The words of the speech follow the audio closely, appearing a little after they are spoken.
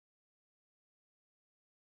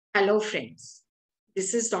Hello, friends.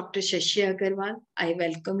 This is Dr. Shashi Agarwal. I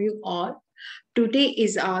welcome you all. Today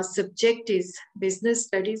is our subject is business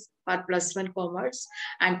studies for plus one commerce,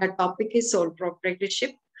 and the topic is sole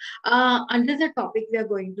proprietorship. Under the topic, we are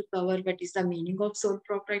going to cover what is the meaning of sole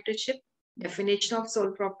proprietorship, definition of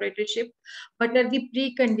sole proprietorship, what are the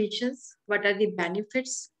preconditions, what are the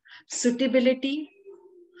benefits, suitability,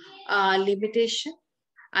 limitation,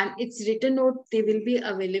 and its written note they will be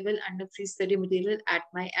available under free study material at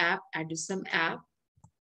my app, Adusam app.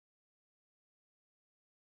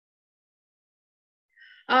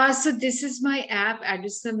 So this is my app,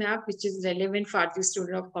 Adusam app, which is relevant for the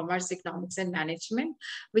student of commerce, economics, and management,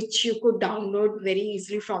 which you could download very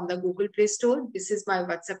easily from the Google Play Store. This is my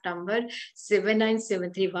WhatsApp number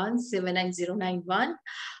 79731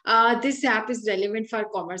 This app is relevant for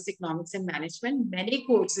commerce, economics, and management. Many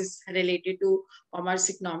courses related to commerce,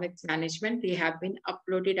 economics, management, they have been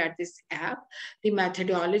uploaded at this app. The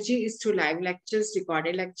methodology is through live lectures,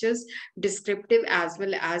 recorded lectures, descriptive as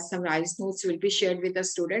well as summarized notes will be shared with the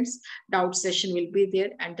students. Doubt session will be there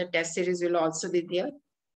and the test series will also be there.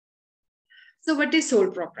 So what is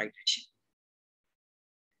sole proprietorship?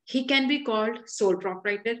 He can be called sole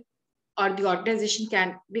proprietor, or the organization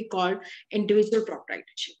can be called individual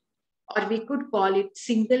proprietorship, or we could call it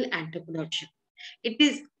single entrepreneurship. It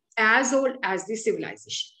is as old as the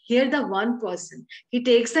civilization. Here the one person, he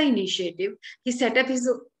takes the initiative, he set up his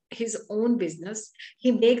own business,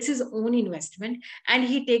 he makes his own investment, and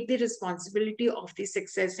he takes the responsibility of the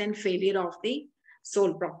success and failure of the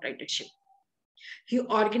sole proprietorship. He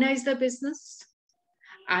organizes the business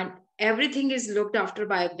and everything is looked after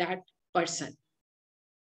by that person.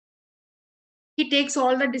 He takes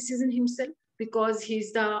all the decision himself because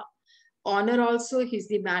he's the owner also, he's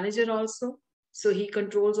the manager also. So he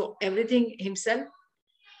controls everything himself.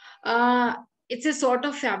 Uh, it's a sort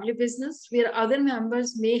of family business where other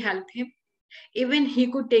members may help him. Even he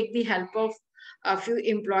could take the help of a few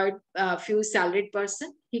employed, few salaried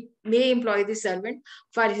person. He may employ the servant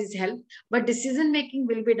for his help, but decision making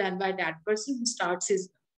will be done by that person who starts his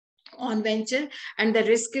on venture, and the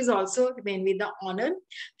risk is also mainly the owner.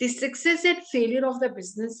 The success and failure of the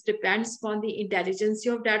business depends upon the intelligence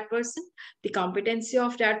of that person, the competency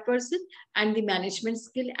of that person, and the management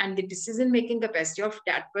skill and the decision making capacity of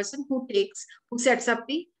that person who sets up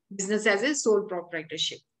the business as a sole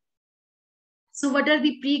proprietorship. So what are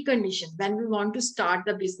the preconditions when we want to start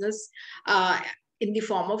the business in the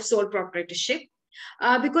form of sole proprietorship?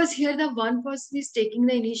 Because here the one person is taking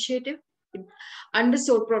the initiative. Under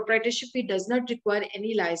sole proprietorship, it does not require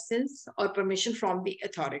any license or permission from the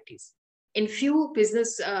authorities. In few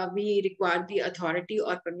business, we require the authority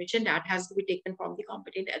or permission that has to be taken from the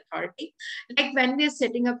competent authority. Like when we are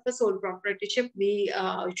setting up the sole proprietorship, we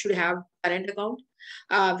should have current account.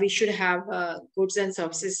 We should have goods and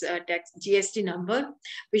services tax GST number.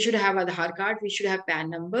 We should have Aadhaar card. We should have PAN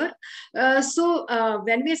number. So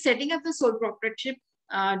when we are setting up the sole proprietorship,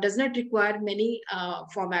 does not require many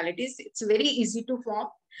formalities. It's very easy to form.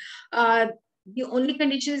 The only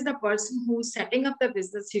condition is the person who's setting up the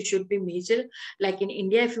business, he should be major. Like in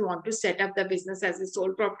India, if you want to set up the business as a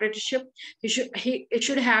sole proprietorship, he should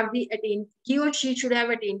have he or she should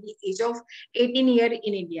have attained the age of 18 years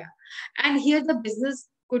in India. And here the business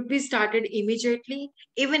could be started immediately.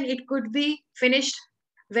 Even it could be finished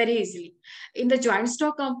very easily. In the joint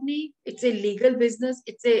stock company, it's a legal business.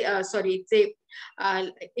 It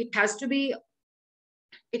has to be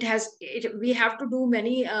we have to do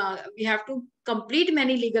many we have to complete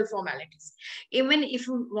many legal formalities. Even if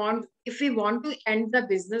we want to end the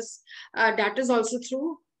business, that is also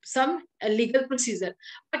through some legal procedure.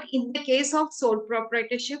 But in the case of sole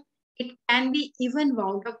proprietorship, it can be even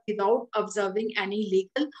wound up without observing any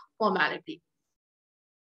legal formality.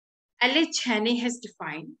 L.H. Haney has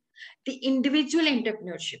defined the individual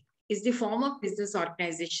entrepreneurship is the form of business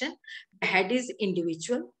organization. The head is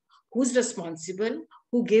individual, who's responsible,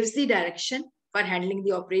 who gives the direction for handling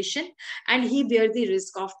the operation, and he bears the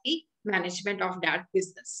risk of the management of that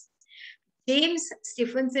business. James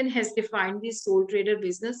Stephenson has defined the sole trader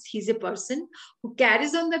business. He's a person who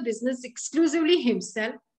carries on the business exclusively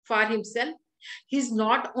for himself. He's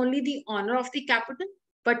not only the owner of the capital,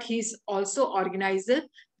 but he's also organizer,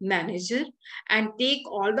 manager, and take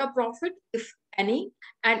all the profit, if any,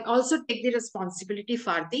 and also take the responsibility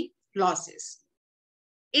for the losses.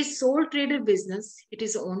 A sole trader business, it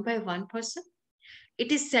is owned by one person.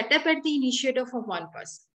 It is set up at the initiative of one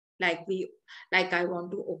person. Like I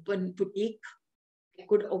want to open boutique. I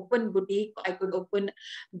could open boutique. I could open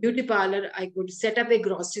beauty parlor. I could set up a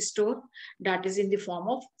grocery store. That is in the form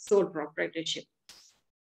of sole proprietorship.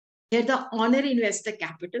 Here, the owner invests the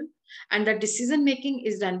capital, and the decision making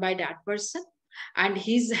is done by that person, and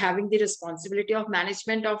he's having the responsibility of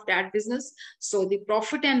management of that business. So the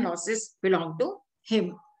profit and losses belong to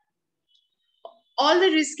him. All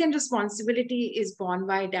the risk and responsibility is borne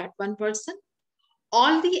by that one person.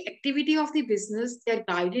 All the activity of the business, they're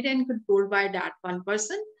guided and controlled by that one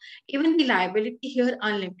person. Even the liability here,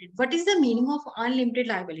 unlimited. What is the meaning of unlimited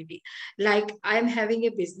liability? Like, I am having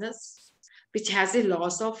a business which has a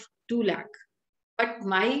loss of 2 lakh, but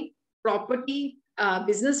my property,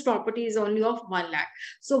 business property is only of 1 lakh.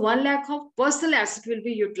 So 1 lakh of personal asset will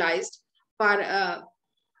be utilized for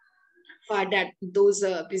that those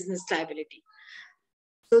business liability.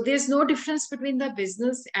 So there's no difference between the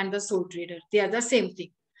business and the sole trader. They are the same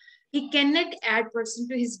thing. He cannot add person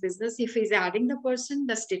to his business. If he's adding the person,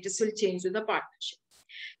 the status will change to the partnership.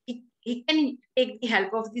 He can take the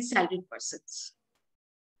help of the salaried persons.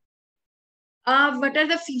 What are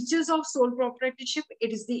the features of sole proprietorship?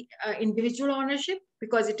 It is the individual ownership,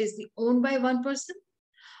 because it is the owned by one person.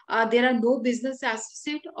 There are no business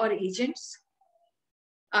associate or agents.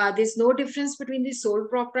 There's no difference between the sole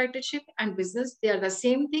proprietorship and business. They are the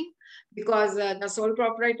same thing, because the sole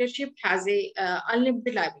proprietorship has a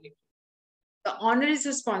unlimited liability. The owner is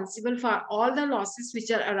responsible for all the losses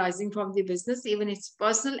which are arising from the business. Even its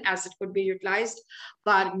personal asset could be utilized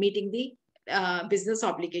for meeting the business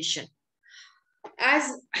obligation.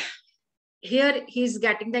 As here, he's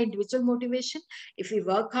getting the individual motivation. If he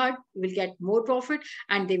work hard, he will get more profit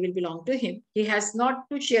and they will belong to him. He has not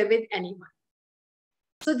to share with anyone.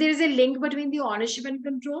 So there is a link between the ownership and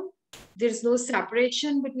control. There is no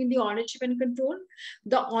separation between the ownership and control.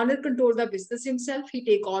 The owner controls the business himself. He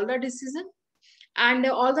take all the decision, and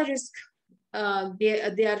all the risk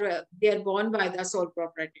they are borne by the sole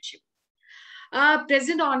proprietorship.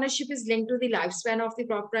 Present ownership is linked to the lifespan of the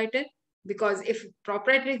proprietor, because if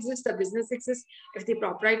proprietor exists, the business exists. If the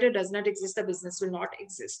proprietor does not exist, the business will not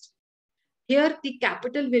exist. Here, the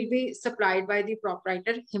capital will be supplied by the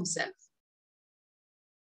proprietor himself.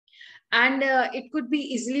 And it could be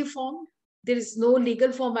easily formed. There is no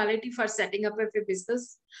legal formality for setting up a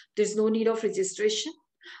business. There's no need of registration.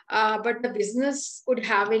 But the business could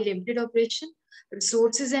have a limited operation.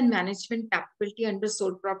 Resources and management capability under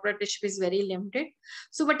sole proprietorship is very limited.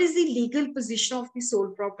 So what is the legal position of the sole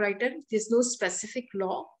proprietor? There's no specific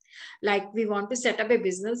law. Like, we want to set up a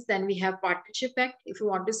business, then we have Partnership Act. If you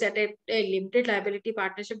want to set up a limited liability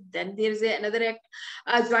partnership, then there is another act,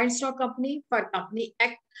 a joint stock company for Company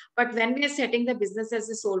Act. But when we are setting the business as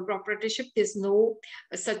a sole proprietorship, there's no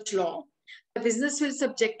such law. The business will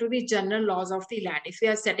subject to the general laws of the land. If we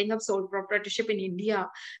are setting up sole proprietorship in India,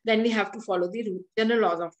 then we have to follow the general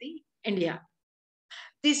laws of the India.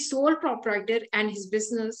 The sole proprietor and his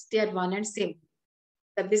business, they are one and same.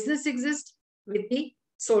 The business exists with the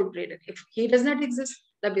sole trader. If he does not exist,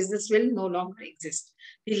 the business will no longer exist.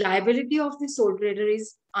 The liability of the sole trader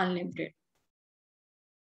is unlimited.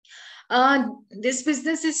 This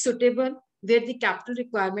business is suitable where the capital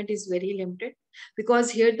requirement is very limited,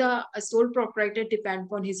 because here the sole proprietor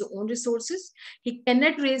depends on his own resources. He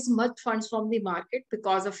cannot raise much funds from the market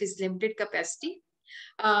because of his limited capacity.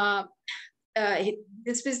 Uh,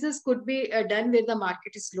 this business could be done where the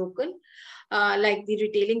market is local, like the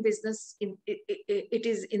retailing business. It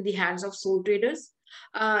is in the hands of sole traders.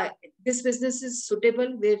 This business is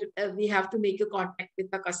suitable where we have to make a contact with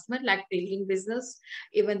the customer, like tailoring business,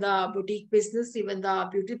 even the boutique business, even the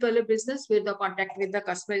beauty parlor business, where the contact with the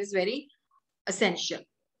customer is very essential.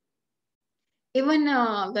 Even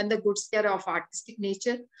when the goods are of artistic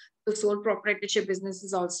nature, the sole proprietorship business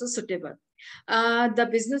is also suitable. The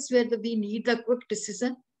business where we need the quick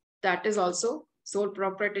decision, that is also sole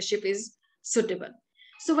proprietorship is suitable.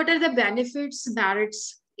 So what are the benefits,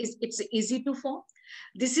 merits? It's easy to form.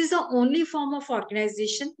 This is the only form of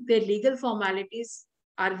organization where legal formalities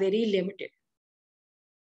are very limited.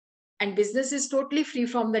 And business is totally free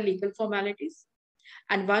from the legal formalities.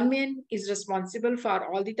 And one man is responsible for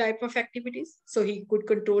all the type of activities, so he could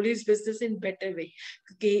control his business in better way.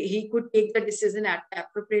 He could take the decision at the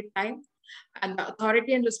appropriate time, and the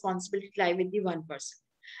authority and responsibility lie with the one person.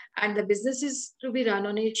 And the business is to be run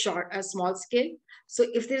on a small scale. So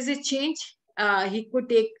if there is a change, he could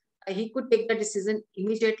take the decision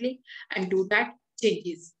immediately and do that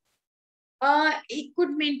changes. He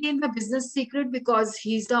could maintain the business secret because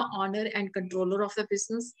he's the owner and controller of the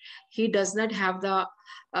business. He does not have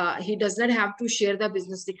to share the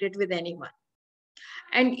business secret with anyone.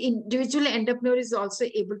 And individual entrepreneur is also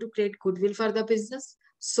able to create goodwill for the business,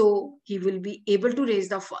 so he will be able to raise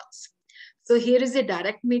the funds. So here is a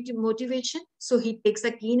direct motivation. So he takes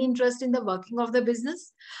a keen interest in the working of the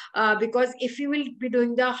business, because if he will be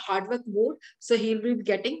doing the hard work more, so he'll be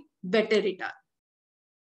getting better return.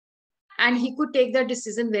 And he could take the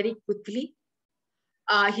decision very quickly.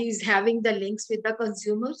 He's having the links with the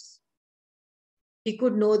consumers. He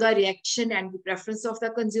could know the reaction and the preference of the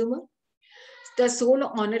consumer. The sole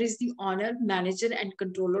owner is the owner, manager, and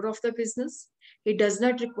controller of the business. It does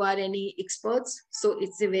not require any experts, so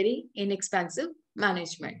it's a very inexpensive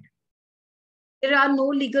management. There are no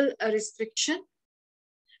legal restriction,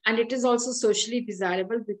 and it is also socially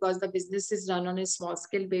desirable because the business is run on a small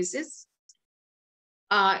scale basis.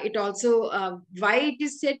 It also, why it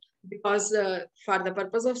is set, because for the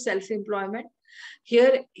purpose of self-employment,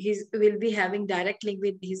 here he will be having direct link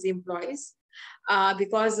with his employees,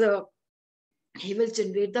 because he will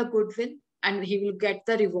generate the goodwill and he will get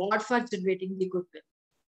the reward for generating the goodwill.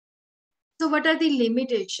 So what are the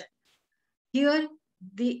limitations? Here,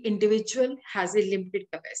 the individual has a limited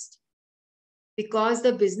capacity because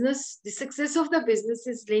the success of the business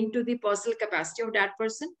is linked to the personal capacity of that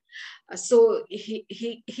person. So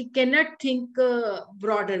he cannot think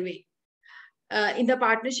broader way. In the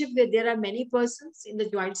partnership where there are many persons, in the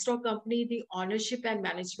joint stock company, the ownership and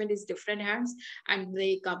management is different hands, and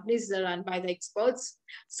the companies are run by the experts.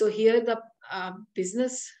 So here the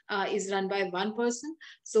business is run by one person.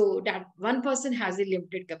 So that one person has a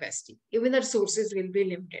limited capacity. Even the resources will be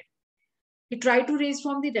limited. He tried to raise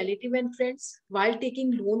from the relative and friends while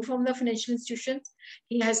taking loan from the financial institutions.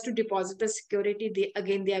 He has to deposit the security. They are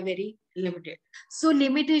very limited. So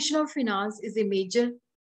limitation of finance is a major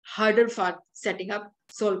hurdle for setting up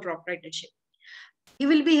sole proprietorship. He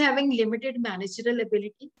will be having limited managerial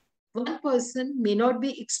ability. One person may not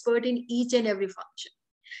be expert in each and every function.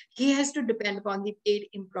 He has to depend upon the paid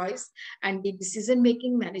employees, and the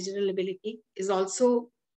decision-making managerial ability is also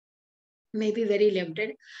maybe very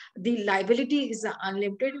limited. The liability is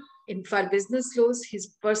unlimited. For business loans,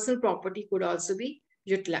 his personal property could also be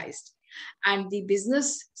utilized. And the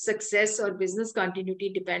business success or business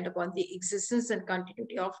continuity depend upon the existence and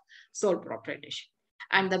continuity of sole proprietorship.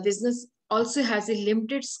 And the business also has a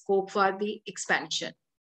limited scope for the expansion.